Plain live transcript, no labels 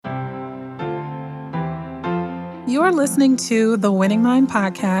You are listening to the Winning Mind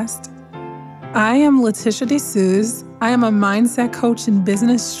Podcast. I am Letitia D'Souza. I am a mindset coach and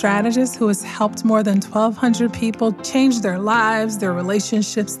business strategist who has helped more than 1,200 people change their lives, their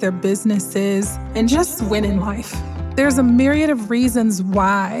relationships, their businesses, and just win in life. There's a myriad of reasons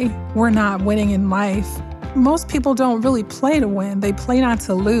why we're not winning in life. Most people don't really play to win, they play not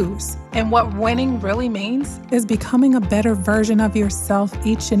to lose. And what winning really means is becoming a better version of yourself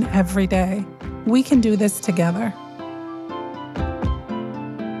each and every day. We can do this together.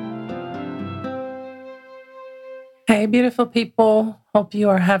 Hey, beautiful people. Hope you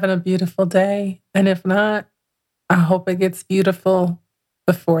are having a beautiful day. And if not, I hope it gets beautiful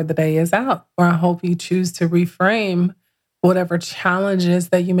before the day is out. Or I hope you choose to reframe whatever challenges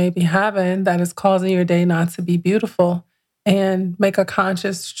that you may be having that is causing your day not to be beautiful, and make a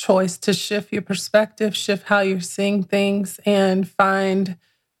conscious choice to shift your perspective, shift how you're seeing things, and find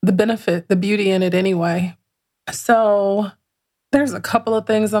the benefit, the beauty in it anyway. So there's a couple of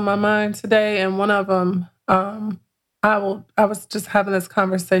things on my mind today, and one of them, I was just having this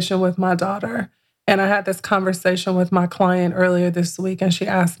conversation with my daughter, and I had this conversation with my client earlier this week, and she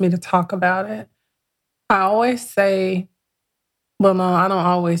asked me to talk about it. I always say, well, no, I don't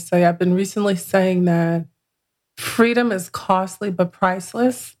always say. I've been recently saying that freedom is costly but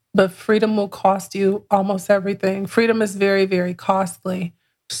priceless, but freedom will cost you almost everything. Freedom is very, very costly.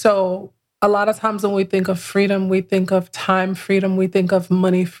 So a lot of times when we think of freedom, we think of time freedom, we think of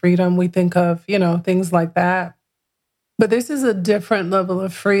money freedom, we think of, things like that. But this is a different level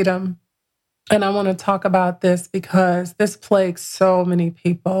of freedom. And I want to talk about this because this plagues so many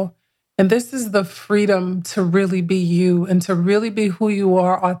people. And this is the freedom to really be you and to really be who you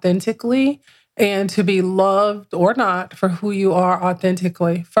are authentically, and to be loved or not for who you are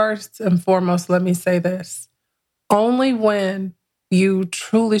authentically. First and foremost, let me say this. Only when you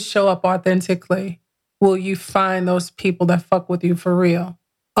truly show up authentically will you find those people that fuck with you for real.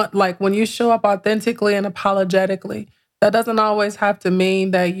 Like when you show up authentically and apologetically, that doesn't always have to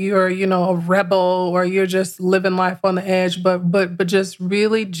mean that you're, a rebel or you're just living life on the edge, but just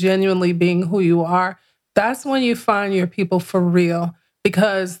really genuinely being who you are. That's when you find your people for real,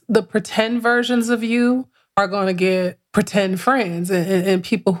 because the pretend versions of you are going to get pretend friends and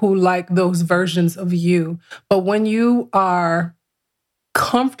people who like those versions of you. But when you are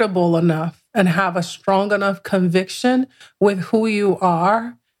comfortable enough and have a strong enough conviction with who you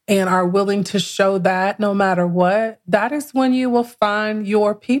are, and are willing to show that no matter what, that is when you will find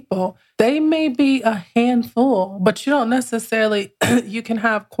your people. They may be a handful, but you don't necessarily, you can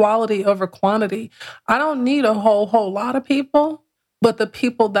have quality over quantity. I don't need a whole lot of people, but the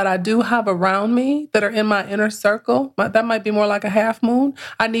people that I do have around me that are in my inner circle, that might be more like a half moon.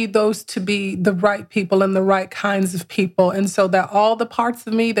 I need those to be the right people and the right kinds of people. And so that all the parts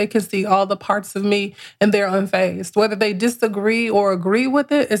of me, they can see all the parts of me and they're unfazed. Whether they disagree or agree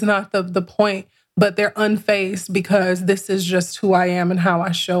with it is not the point, but they're unfazed because this is just who I am and how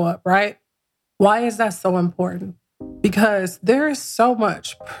I show up, right? Why is that so important? Because there is so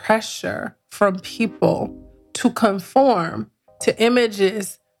much pressure from people to conform to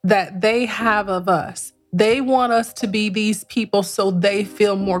images that they have of us. They want us to be these people so they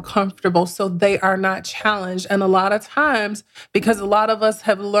feel more comfortable, so they are not challenged. And a lot of times, because a lot of us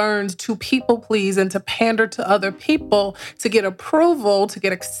have learned to people please and to pander to other people to get approval, to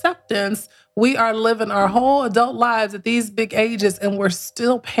get acceptance, we are living our whole adult lives at these big ages, and we're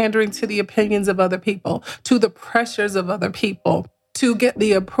still pandering to the opinions of other people, to the pressures of other people, to get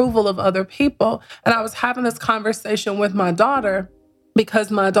the approval of other people. And I was having this conversation with my daughter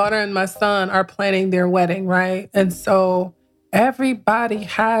because my daughter and my son are planning their wedding, right? And so everybody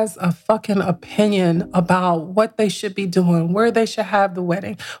has a fucking opinion about what they should be doing, where they should have the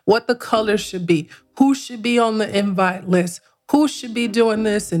wedding, what the colors should be, who should be on the invite list, who should be doing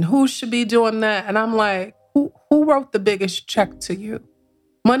this and who should be doing that. And I'm like, who wrote the biggest check to you?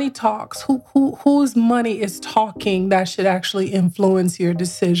 Money talks. Whose money is talking that should actually influence your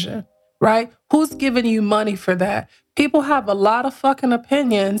decision, right? Who's giving you money for that? People have a lot of fucking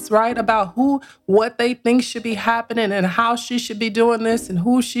opinions, right? About what they think should be happening and how she should be doing this and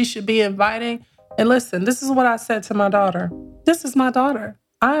who she should be inviting. And listen, this is what I said to my daughter. This is my daughter.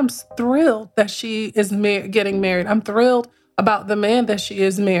 I am thrilled that she is getting married. I'm thrilled about the man that she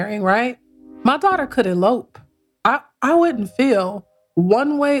is marrying, right? My daughter could elope. I wouldn't feel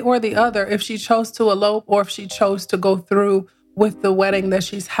one way or the other if she chose to elope or if she chose to go through with the wedding that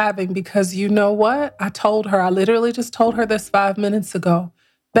she's having, because you know what? I literally just told her this 5 minutes ago.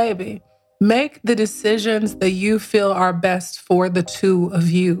 Baby, make the decisions that you feel are best for the two of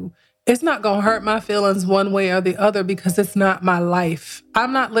you. It's not going to hurt my feelings one way or the other because it's not my life.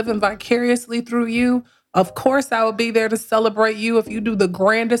 I'm not living vicariously through you. Of course, I will be there to celebrate you if you do the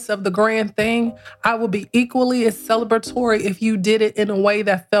grandest of the grand thing. I will be equally as celebratory if you did it in a way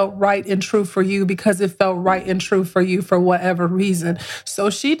that felt right and true for you because it felt right and true for you for whatever reason. So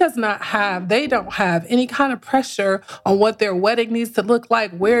they don't have any kind of pressure on what their wedding needs to look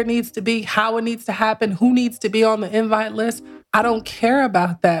like, where it needs to be, how it needs to happen, who needs to be on the invite list. I don't care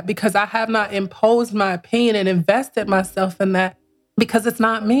about that because I have not imposed my opinion and invested myself in that because it's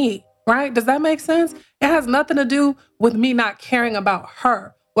not me, right? Does that make sense? It has nothing to do with me not caring about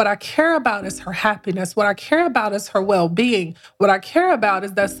her. What I care about is her happiness. What I care about is her well-being. What I care about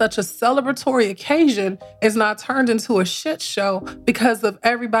is that such a celebratory occasion is not turned into a shit show because of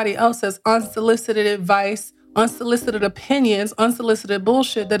everybody else's unsolicited advice, unsolicited opinions, unsolicited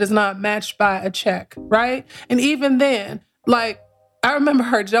bullshit that is not matched by a check, right? And even then, like, I remember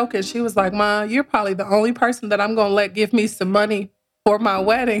her joking. She was like, "Ma, you're probably the only person that I'm going to let give me some money for my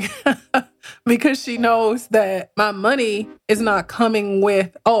wedding," because she knows that my money is not coming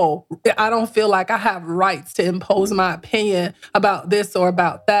with, "Oh, I don't feel like I have rights to impose my opinion about this or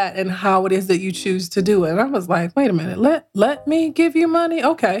about that and how it is that you choose to do it." And I was like, wait a minute, let me give you money?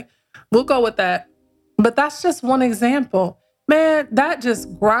 Okay, we'll go with that. But that's just one example. Man, that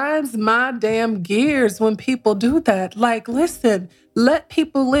just grinds my damn gears when people do that. Like, listen, let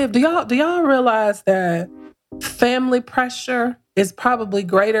people live. Do y'all realize that family pressure is probably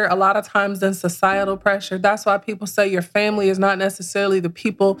greater a lot of times than societal pressure? That's why people say your family is not necessarily the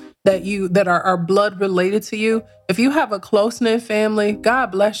people that are blood related to you. If you have a close-knit family,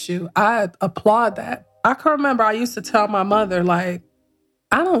 God bless you. I applaud that. I can remember I used to tell my mother, like,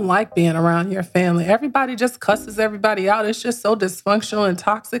 I don't like being around your family. Everybody just cusses everybody out. It's just so dysfunctional and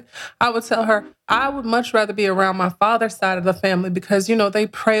toxic. I would tell her, I would much rather be around my father's side of the family because, they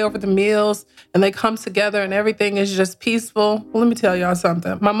pray over the meals and they come together and everything is just peaceful. Well, let me tell y'all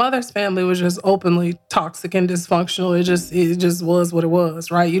something. My mother's family was just openly toxic and dysfunctional. It just was what it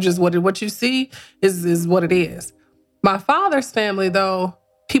was, right? What you see is what it is. My father's family, though,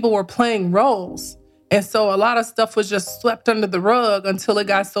 people were playing roles. And so a lot of stuff was just swept under the rug until it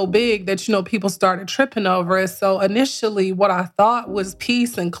got so big that, people started tripping over it. So initially what I thought was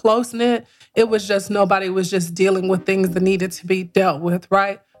peace and close-knit, it was just nobody was just dealing with things that needed to be dealt with,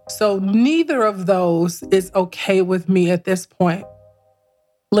 right? So neither of those is okay with me at this point.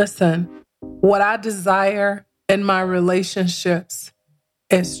 Listen, what I desire in my relationships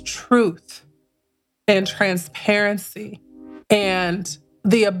is truth and transparency and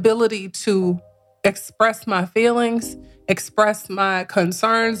the ability to express my feelings, express my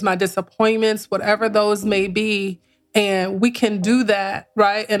concerns, my disappointments, whatever those may be. And we can do that,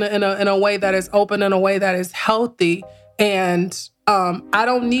 right, in a way that is open, in a way that is healthy. And I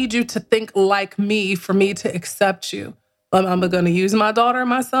don't need you to think like me for me to accept you. I'm going to use my daughter and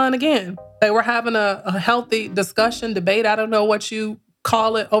my son again. They were having a healthy discussion, debate. I don't know what you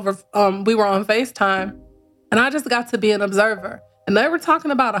call it over. We were on FaceTime, and I just got to be an observer. And they were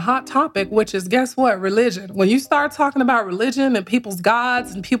talking about a hot topic, which is, guess what? Religion. When you start talking about religion and people's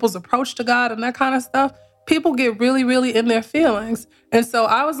gods and people's approach to God and that kind of stuff, people get really, really in their feelings. And so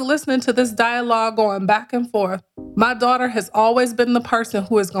I was listening to this dialogue going back and forth. My daughter has always been the person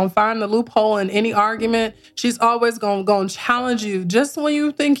who is going to find the loophole in any argument. She's always going to challenge you. Just when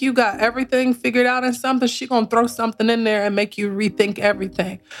you think you got everything figured out in something, she's going to throw something in there and make you rethink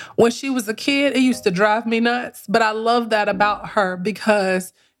everything. When she was a kid, it used to drive me nuts. But I love that about her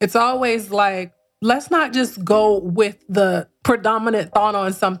because it's always like, let's not just go with the predominant thought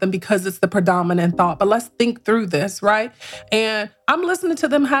on something because it's the predominant thought, but let's think through this, right? And I'm listening to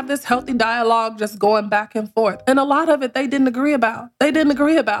them have this healthy dialogue just going back and forth. And a lot of it they didn't agree about.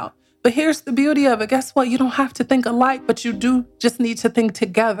 But here's the beauty of it. Guess what? You don't have to think alike, but you do just need to think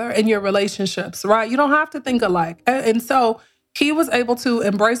together in your relationships, right? You don't have to think alike. And so he was able to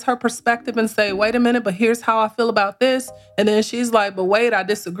embrace her perspective and say, wait a minute, but here's how I feel about this. And then she's like, but wait, I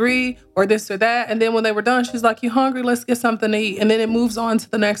disagree, or this or that. And then when they were done, she's like, you hungry? Let's get something to eat. And then it moves on to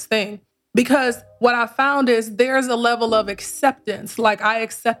the next thing. Because what I found is there's a level of acceptance. Like, I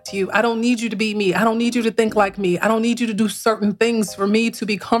accept you. I don't need you to be me. I don't need you to think like me. I don't need you to do certain things for me to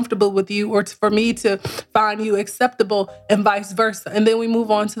be comfortable with you or for me to find you acceptable and vice versa. And then we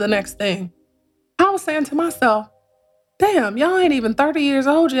move on to the next thing. I was saying to myself, damn, y'all ain't even 30 years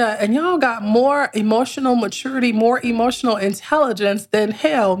old yet, and y'all got more emotional maturity, more emotional intelligence than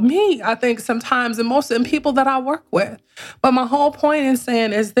hell me, I think sometimes, and people that I work with. But my whole point in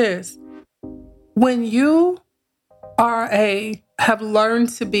saying is this: when you have learned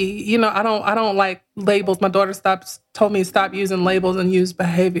to be, I don't like labels. My daughter told me stop using labels and use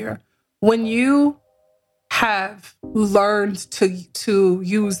behavior. When you have learned to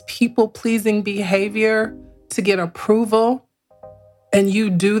use people-pleasing behavior to get approval, and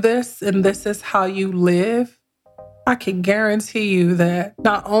you do this and this is how you live, I can guarantee you that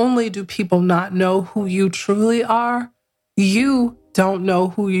not only do people not know who you truly are, you don't know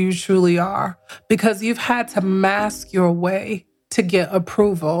who you truly are because you've had to mask your way to get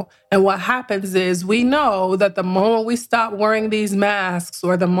approval. And what happens is we know that the moment we stop wearing these masks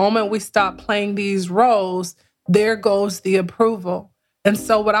or the moment we stop playing these roles, there goes the approval. And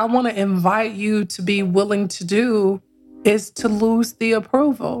so what I want to invite you to be willing to do is to lose the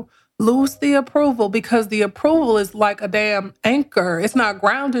approval. Lose the approval because the approval is like a damn anchor. It's not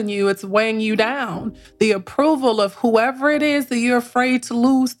grounding you, it's weighing you down. The approval of whoever it is that you're afraid to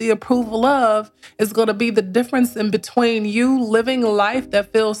lose the approval of is going to be the difference in between you living a life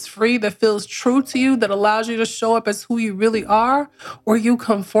that feels free, that feels true to you, that allows you to show up as who you really are, or you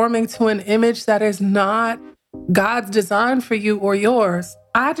conforming to an image that is not God's design for you or yours.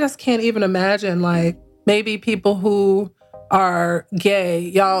 I just can't even imagine, like, maybe people who are gay.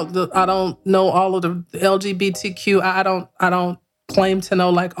 Y'all, I don't know all of the LGBTQ. I don't claim to know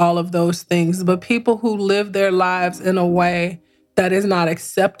like all of those things, but people who live their lives in a way that is not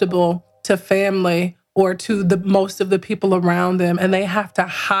acceptable to family or to the most of the people around them, and they have to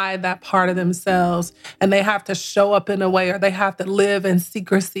hide that part of themselves, and they have to show up in a way, or they have to live in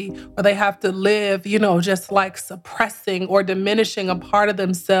secrecy, or they have to live, just like suppressing or diminishing a part of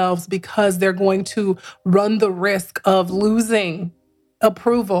themselves because they're going to run the risk of losing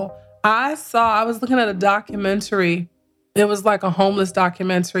approval. I was looking at a documentary. It was like a homeless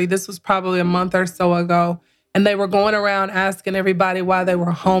documentary. This was probably a month or so ago, and they were going around asking everybody why they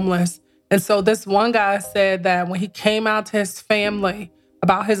were homeless. And so this one guy said that when he came out to his family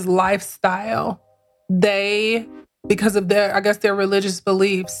about his lifestyle, they, because of their religious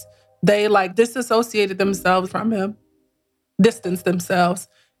beliefs, they like disassociated themselves from him, distanced themselves.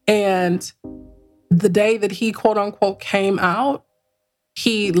 And the day that he quote unquote came out,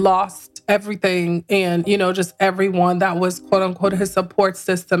 he lost everything and, just everyone that was quote unquote his support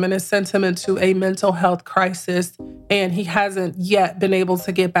system, and it sent him into a mental health crisis. And he hasn't yet been able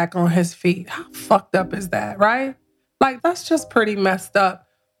to get back on his feet. How fucked up is that, right? Like, that's just pretty messed up.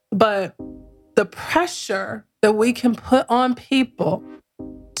 But the pressure that we can put on people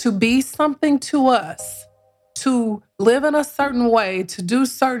to be something to us, to live in a certain way, to do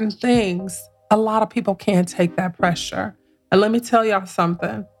certain things, a lot of people can't take that pressure. And let me tell y'all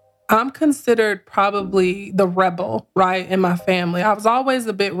something. I'm considered probably the rebel, right, in my family. I was always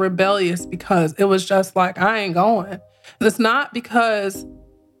a bit rebellious because it was just like, I ain't going. And it's not because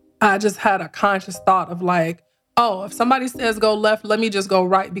I just had a conscious thought of like, oh, if somebody says go left, let me just go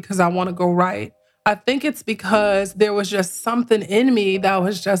right because I want to go right. I think it's because there was just something in me that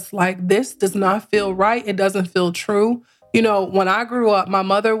was just like, this does not feel right. It doesn't feel true. When I grew up, my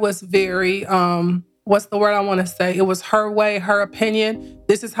mother was very, what's the word I want to say? It was her way, her opinion.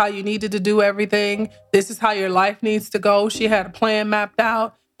 This is how you needed to do everything. This is how your life needs to go. She had a plan mapped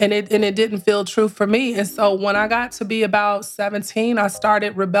out, and it didn't feel true for me. And so when I got to be about 17, I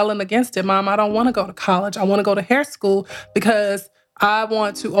started rebelling against it. Mom, I don't want to go to college. I want to go to hair school because I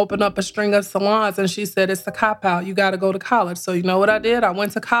want to open up a string of salons. And she said, it's a cop-out. You got to go to college. So you know what I did? I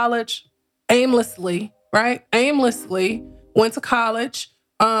went to college aimlessly, right? Aimlessly went to college.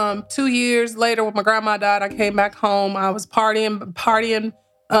 2 years later, when my grandma died, I came back home. I was partying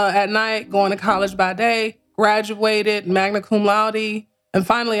at night, going to college by day, graduated, magna cum laude. And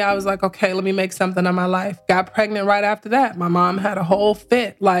finally, I was like, okay, let me make something of my life. Got pregnant right after that. My mom had a whole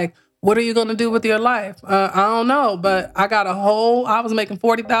fit. Like, what are you going to do with your life? I don't know, but I was making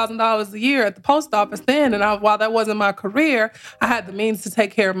 $40,000 a year at the post office then. And while that wasn't my career, I had the means to take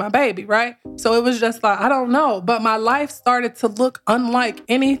care of my baby, right? So it was just like, I don't know. But my life started to look unlike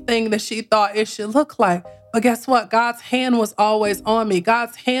anything that she thought it should look like. But guess what? God's hand was always on me.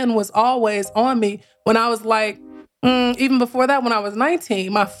 God's hand was always on me when I was like, even before that, when I was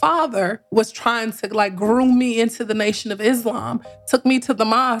 19, my father was trying to like groom me into the Nation of Islam, took me to the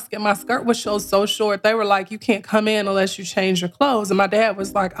mosque, and my skirt was so short. They were like, you can't come in unless you change your clothes. And my dad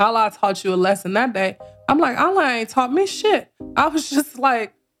was like, Allah taught you a lesson that day. I'm like, Allah ain't taught me shit. I was just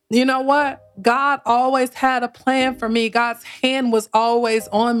like, you know what? God always had a plan for me. God's hand was always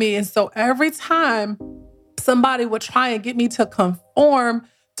on me. And so every time somebody would try and get me to conform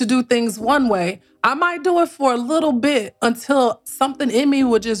to do things one way, I might do it for a little bit until something in me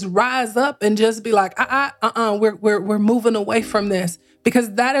would just rise up and just be like, we're moving away from this.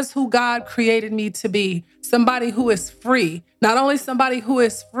 because that is who God created me to be. Somebody who is free. Not only somebody who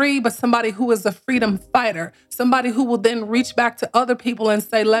is free, but somebody who is a freedom fighter. Somebody who will then reach back to other people and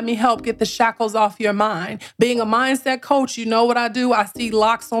say, let me help get the shackles off your mind. Being a mindset coach, you know what I do? I see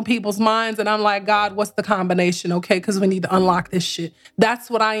locks on people's minds and I'm like, God, what's the combination? Okay, because we need to unlock this shit. That's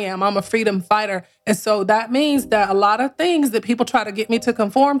what I am. I'm a freedom fighter. And so that means that a lot of things that people try to get me to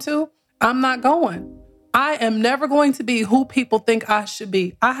conform to, I'm not going. I am never going to be who people think I should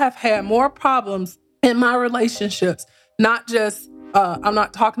be. I have had more problems in my relationships, not just, I'm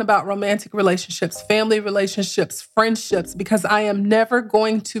not talking about romantic relationships, family relationships, friendships, because I am never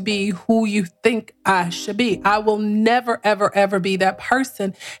going to be who you think I should be. I will never, ever, ever be that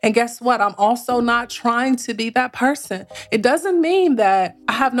person. And guess what? I'm also not trying to be that person. It doesn't mean that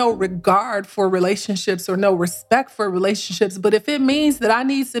I have no regard for relationships or no respect for relationships. But if it means that I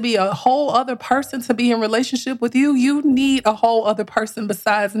need to be a whole other person to be in relationship with you, you need a whole other person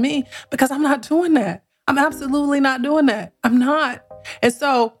besides me, because I'm not doing that. I'm absolutely not doing that. I'm not. And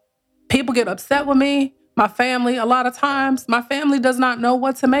so people get upset with me. My family, a lot of times, my family does not know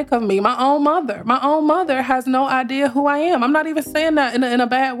what to make of me. My own mother has no idea who I am. I'm not even saying that in a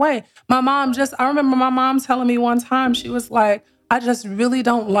bad way. I remember my mom telling me one time, she was like, I just really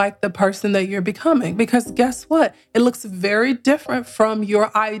don't like the person that you're becoming, because guess what? It looks very different from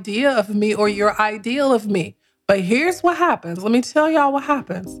your idea of me or your ideal of me. But here's what happens. Let me tell y'all what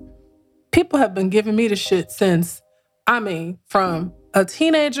happens. People have been giving me the shit since, from a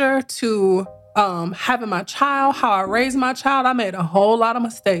teenager to having my child, how I raised my child. I made a whole lot of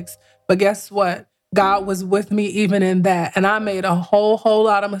mistakes. But guess what? God was with me even in that. And I made a whole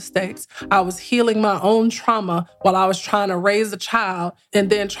lot of mistakes. I was healing my own trauma while I was trying to raise a child and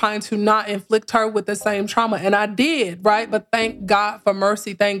then trying to not inflict her with the same trauma. And I did, right? But thank God for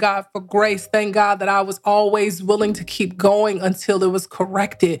mercy. Thank God for grace. Thank God that I was always willing to keep going until it was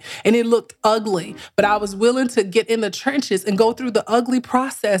corrected. And it looked ugly, but I was willing to get in the trenches and go through the ugly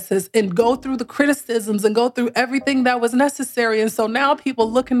processes and go through the criticisms and go through everything that was necessary. And so now people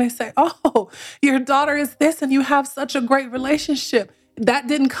look and they say, oh, your daughter is this and you have such a great relationship.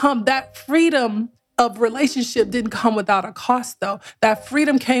 That freedom of relationship didn't come without a cost though. That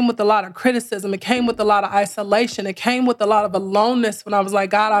freedom came with a lot of criticism. It came with a lot of isolation. It came with a lot of aloneness when I was like,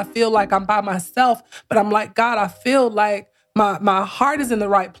 God, I feel like I'm by myself, but I'm like, God, I feel like my heart is in the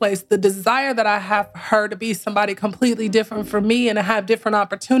right place. The desire that I have for her to be somebody completely different from me and to have different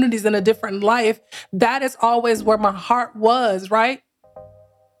opportunities in a different life, that is always where my heart was, right?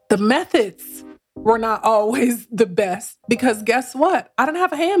 The methods were not always the best, because guess what? I didn't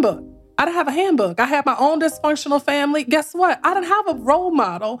have a handbook. I had my own dysfunctional family. Guess what? I didn't have a role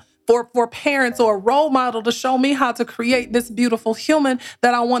model for parents or a role model to show me how to create this beautiful human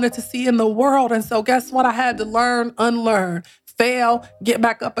that I wanted to see in the world. And so guess what? I had to learn, unlearn, fail, get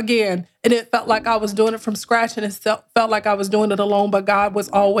back up again. And it felt like I was doing it from scratch, and it felt like I was doing it alone, but God was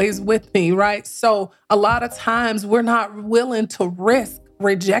always with me, right? So a lot of times we're not willing to risk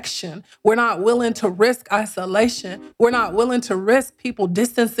rejection. We're not willing to risk isolation. We're not willing to risk people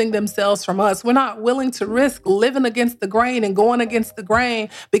distancing themselves from us. We're not willing to risk living against the grain and going against the grain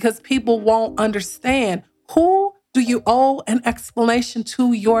because people won't understand. Who do you owe an explanation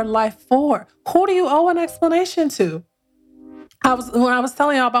to your life for? Who do you owe an explanation to? When I was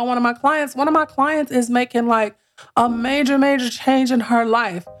telling y'all about one of my clients is making like a major change in her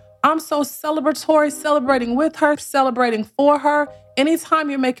life. I'm so celebratory, celebrating with her, celebrating for her. Anytime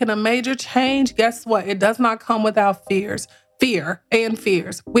you're making a major change, guess what? It does not come without fears. Fear and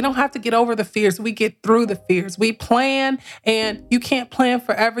fears. We don't have to get over the fears. We get through the fears. We plan, and you can't plan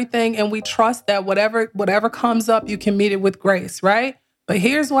for everything. And we trust that whatever comes up, you can meet it with grace, right? But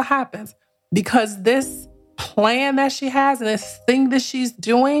here's what happens. Because this plan that she has and this thing that she's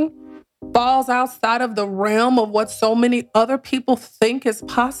doing falls outside of the realm of what so many other people think is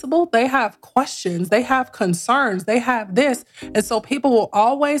possible, they have questions, they have concerns, they have this. And so people will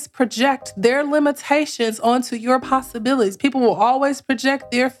always project their limitations onto your possibilities. People will always project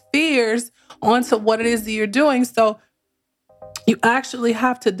their fears onto what it is that you're doing. So you actually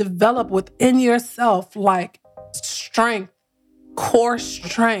have to develop within yourself like strength, core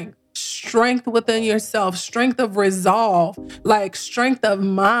strength within yourself, strength of resolve, like strength of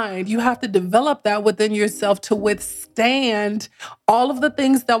mind. You have to develop that within yourself to withstand all of the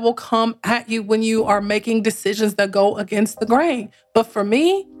things that will come at you when you are making decisions that go against the grain. But for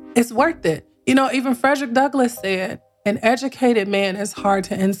me, it's worth it. You know, even Frederick Douglass said, an educated man is hard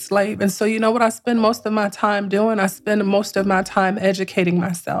to enslave. And so you know what I spend most of my time doing? I spend most of my time educating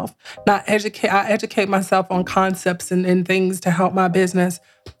myself. I educate myself on concepts and things to help my business.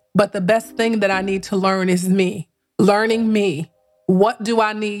 But the best thing that I need to learn is me, learning me, What do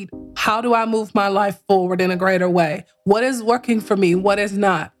I need? How do I move my life forward in a greater way? What is working for me? What is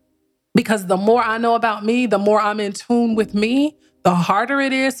not? Because the more I know about me, the more I'm in tune with me, the harder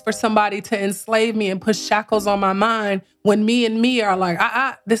it is for somebody to enslave me and put shackles on my mind when me and me are like,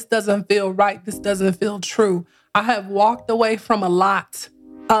 this doesn't feel right. This doesn't feel true. I have walked away from a lot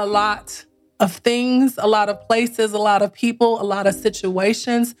of things, a lot of places, a lot of people, a lot of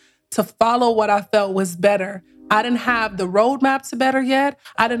situations to follow what I felt was better. I didn't have the roadmap to better yet.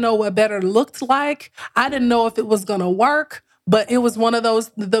 I didn't know what better looked like. I didn't know if it was going to work, but it was one of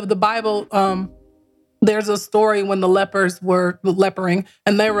those, the Bible, there's a story when the lepers were lepering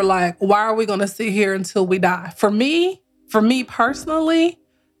and they were like, why are we going to sit here until we die? For me personally,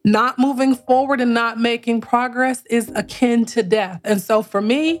 not moving forward and not making progress is akin to death. And so for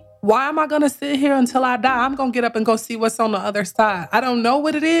me, why am I going to sit here until I die? I'm going to get up and go see what's on the other side. I don't know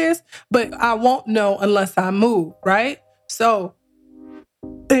what it is, but I won't know unless I move, right? So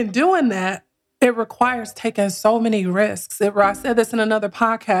in doing that, it requires taking so many risks. I said this in another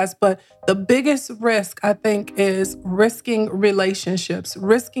podcast, but the biggest risk, I think, is risking relationships,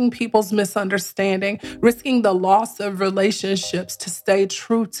 risking people's misunderstanding, risking the loss of relationships to stay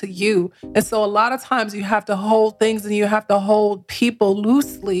true to you. And so a lot of times you have to hold things and you have to hold people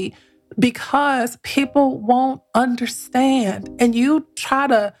loosely because people won't understand. And you try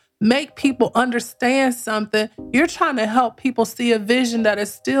to make people understand something, you're trying to help people see a vision that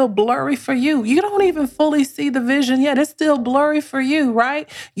is still blurry for you. You don't even fully see the vision yet. It's still blurry for you, right?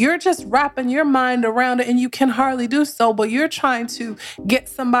 You're just wrapping your mind around it and you can hardly do so, but you're trying to get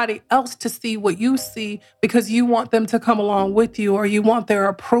somebody else to see what you see because you want them to come along with you or you want their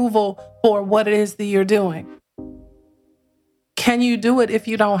approval for what it is that you're doing. Can you do it if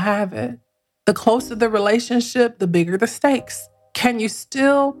you don't have it? The closer the relationship, the bigger the stakes. Can you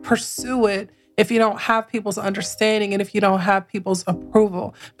still pursue it if you don't have people's understanding and if you don't have people's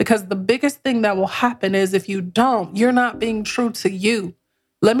approval? Because the biggest thing that will happen is if you don't, you're not being true to you.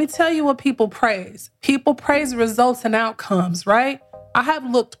 Let me tell you what people praise. People praise results and outcomes, right? I have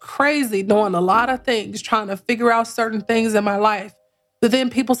looked crazy doing a lot of things, trying to figure out certain things in my life. But then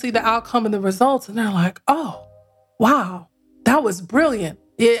people see the outcome and the results and they're like, oh, wow, that was brilliant.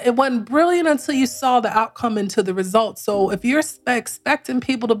 It wasn't brilliant until you saw the outcome into the results. So if you're expecting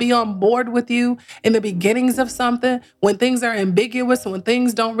people to be on board with you in the beginnings of something, when things are ambiguous and when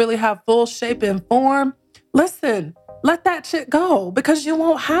things don't really have full shape and form, listen, let that shit go because you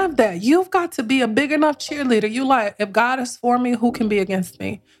won't have that. You've got to be a big enough cheerleader. You like, if God is for me, who can be against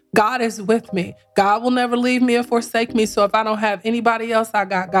me? God is with me. God will never leave me or forsake me. So if I don't have anybody else, I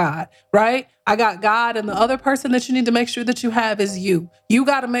got God, right? I got God, and the other person that you need to make sure that you have is you. You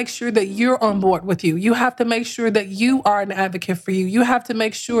got to make sure that you're on board with you. You have to make sure that you are an advocate for you. You have to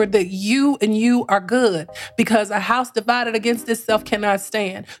make sure that you and you are good because a house divided against itself cannot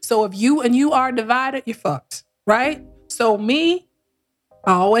stand. So if you and you are divided, you're fucked, right? So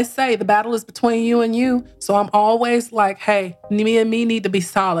I always say the battle is between you and you. So I'm always like, hey, me and me need to be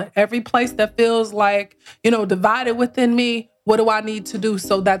solid. Every place that feels like, divided within me, what do I need to do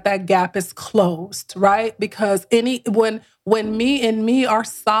so that that gap is closed, right? Because when me and me are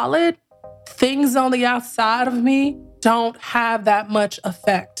solid, things on the outside of me don't have that much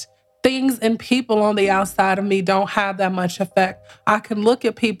effect. Things and people on the outside of me don't have that much effect. I can look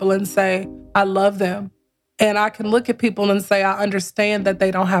at people and say, I love them. And I can look at people and say, I understand that they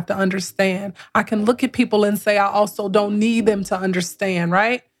don't have to understand. I can look at people and say, I also don't need them to understand,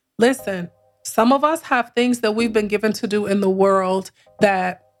 right? Listen, some of us have things that we've been given to do in the world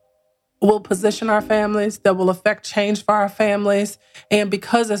that will position our families, that will affect change for our families. And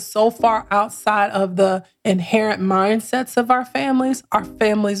because it's so far outside of the inherent mindsets of our families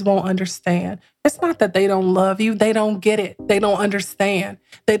won't understand. It's not that they don't love you. They don't get it. They don't understand.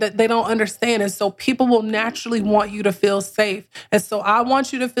 They don't understand. And so people will naturally want you to feel safe. And so I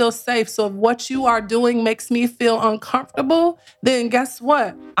want you to feel safe. So if what you are doing makes me feel uncomfortable, then guess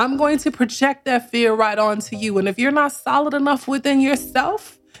what? I'm going to project that fear right onto you. And if you're not solid enough within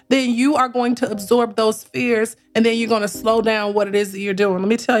yourself, then you are going to absorb those fears and then you're going to slow down what it is that you're doing. Let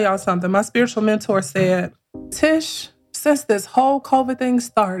me tell y'all something. My spiritual mentor said, Tish, since this whole COVID thing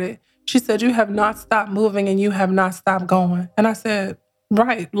started, she said, you have not stopped moving and you have not stopped going. And I said,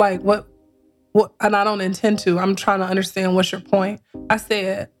 right, like what, and I don't intend to. I'm trying to understand what's your point. I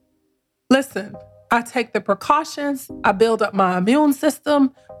said, listen, I take the precautions, I build up my immune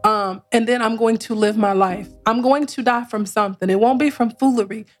system, and then I'm going to live my life. I'm going to die from something. It won't be from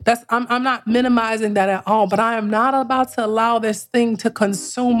foolery. I'm not minimizing that at all, but I am not about to allow this thing to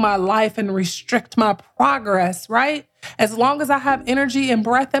consume my life and restrict my progress, right? As long as I have energy and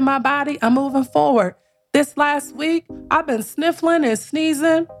breath in my body, I'm moving forward. This last week, I've been sniffling and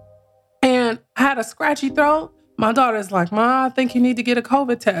sneezing and I had a scratchy throat. My daughter's like, Ma, I think you need to get a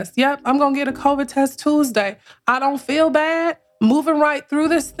COVID test. Yep, I'm going to get a COVID test Tuesday. I don't feel bad. Moving right through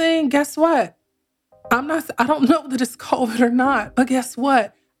this thing. Guess what? I don't know that it's COVID or not, but guess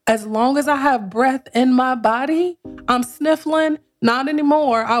what? As long as I have breath in my body, I'm sniffling, not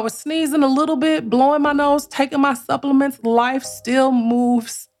anymore. I was sneezing a little bit, blowing my nose, taking my supplements. Life still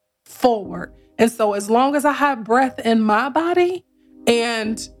moves forward. And so as long as I have breath in my body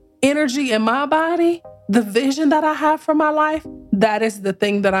and energy in my body, the vision that I have for my life, that is the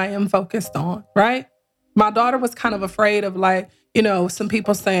thing that I am focused on, right? My daughter was kind of afraid of some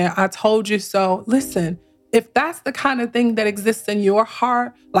people saying, I told you so. Listen, if that's the kind of thing that exists in your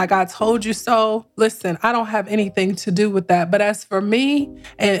heart, like I told you so, listen, I don't have anything to do with that. But as for me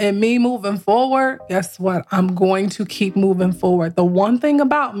and me moving forward, guess what? I'm going to keep moving forward. The one thing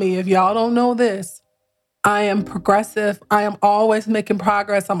about me, if y'all don't know this, I am progressive. I am always making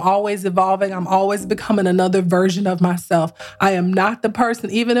progress. I'm always evolving. I'm always becoming another version of myself. I am not the person,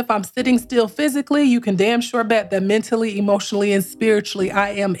 even if I'm sitting still physically, you can damn sure bet that mentally, emotionally, and spiritually, I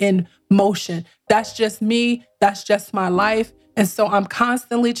am in motion. That's just me. That's just my life. And so I'm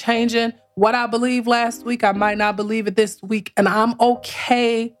constantly changing. What I believe last week, I might not believe it this week. And I'm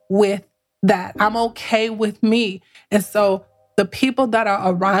okay with that. I'm okay with me. And so the people that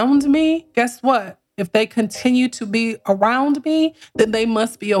are around me, guess what? If they continue to be around me, then they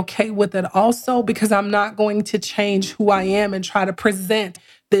must be okay with it also, because I'm not going to change who I am and try to present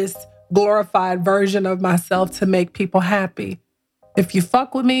this glorified version of myself to make people happy. If you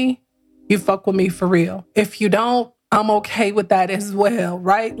fuck with me, you fuck with me for real. If you don't, I'm okay with that as well,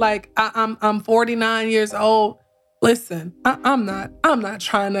 right? Like I'm 49 years old. Listen, I'm not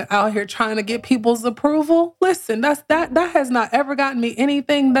out here trying to get people's approval. Listen, that has not ever gotten me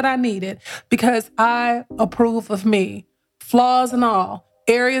anything that I needed, because I approve of me, flaws and all,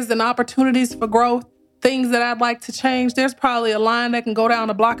 areas and opportunities for growth, things that I'd like to change. There's probably a line that can go down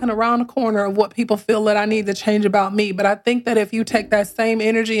the block and around the corner of what people feel that I need to change about me. But I think that if you take that same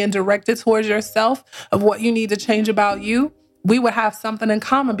energy and direct it towards yourself of what you need to change about you, we would have something in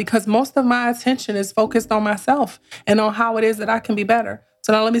common, because most of my attention is focused on myself and on how it is that I can be better.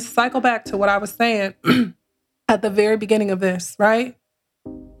 So now let me cycle back to what I was saying at the very beginning of this, right?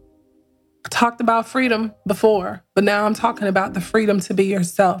 I talked about freedom before, but now I'm talking about the freedom to be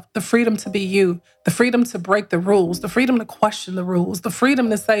yourself, the freedom to be you, the freedom to break the rules, the freedom to question the rules, the freedom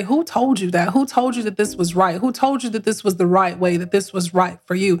to say, who told you that? Who told you that this was right? Who told you that this was the right way, that this was right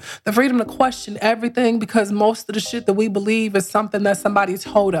for you? The freedom to question everything, because most of the shit that we believe is something that somebody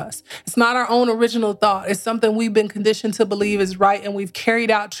told us. It's not our own original thought. It's something we've been conditioned to believe is right, and we've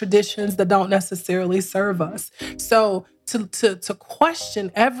carried out traditions that don't necessarily serve us. So to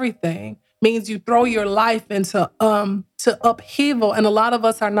question everything means you throw your life into to upheaval. And a lot of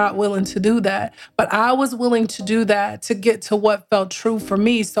us are not willing to do that. But I was willing to do that to get to what felt true for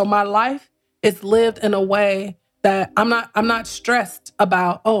me. So my life is lived in a way that I'm not stressed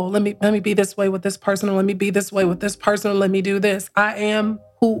about, oh, let me be this way with this person, or let me be this way with this person, or let me do this. I am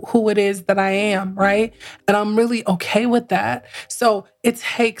who it is that I am, right? And I'm really okay with that. So it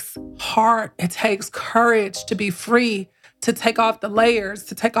takes heart, it takes courage to be free, to take off the layers,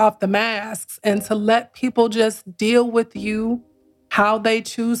 to take off the masks, and to let people just deal with you how they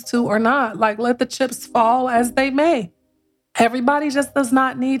choose to or not. Like, let the chips fall as they may. Everybody just does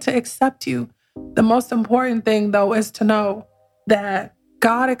not need to accept you. The most important thing, though, is to know that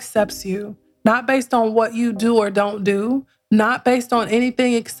God accepts you, not based on what you do or don't do, not based on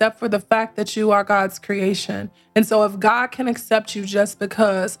anything except for the fact that you are God's creation. And so if God can accept you just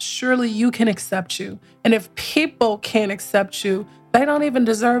because, surely you can accept you. And if people can't accept you, they don't even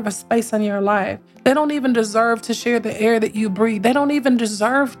deserve a space in your life. They don't even deserve to share the air that you breathe. They don't even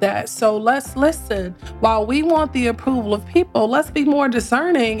deserve that. So let's listen. While we want the approval of people, let's be more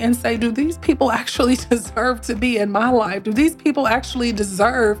discerning and say, do these people actually deserve to be in my life? Do these people actually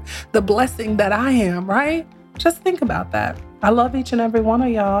deserve the blessing that I am, right? Just think about that. I love each and every one of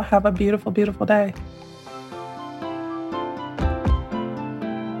y'all. Have a beautiful, beautiful day.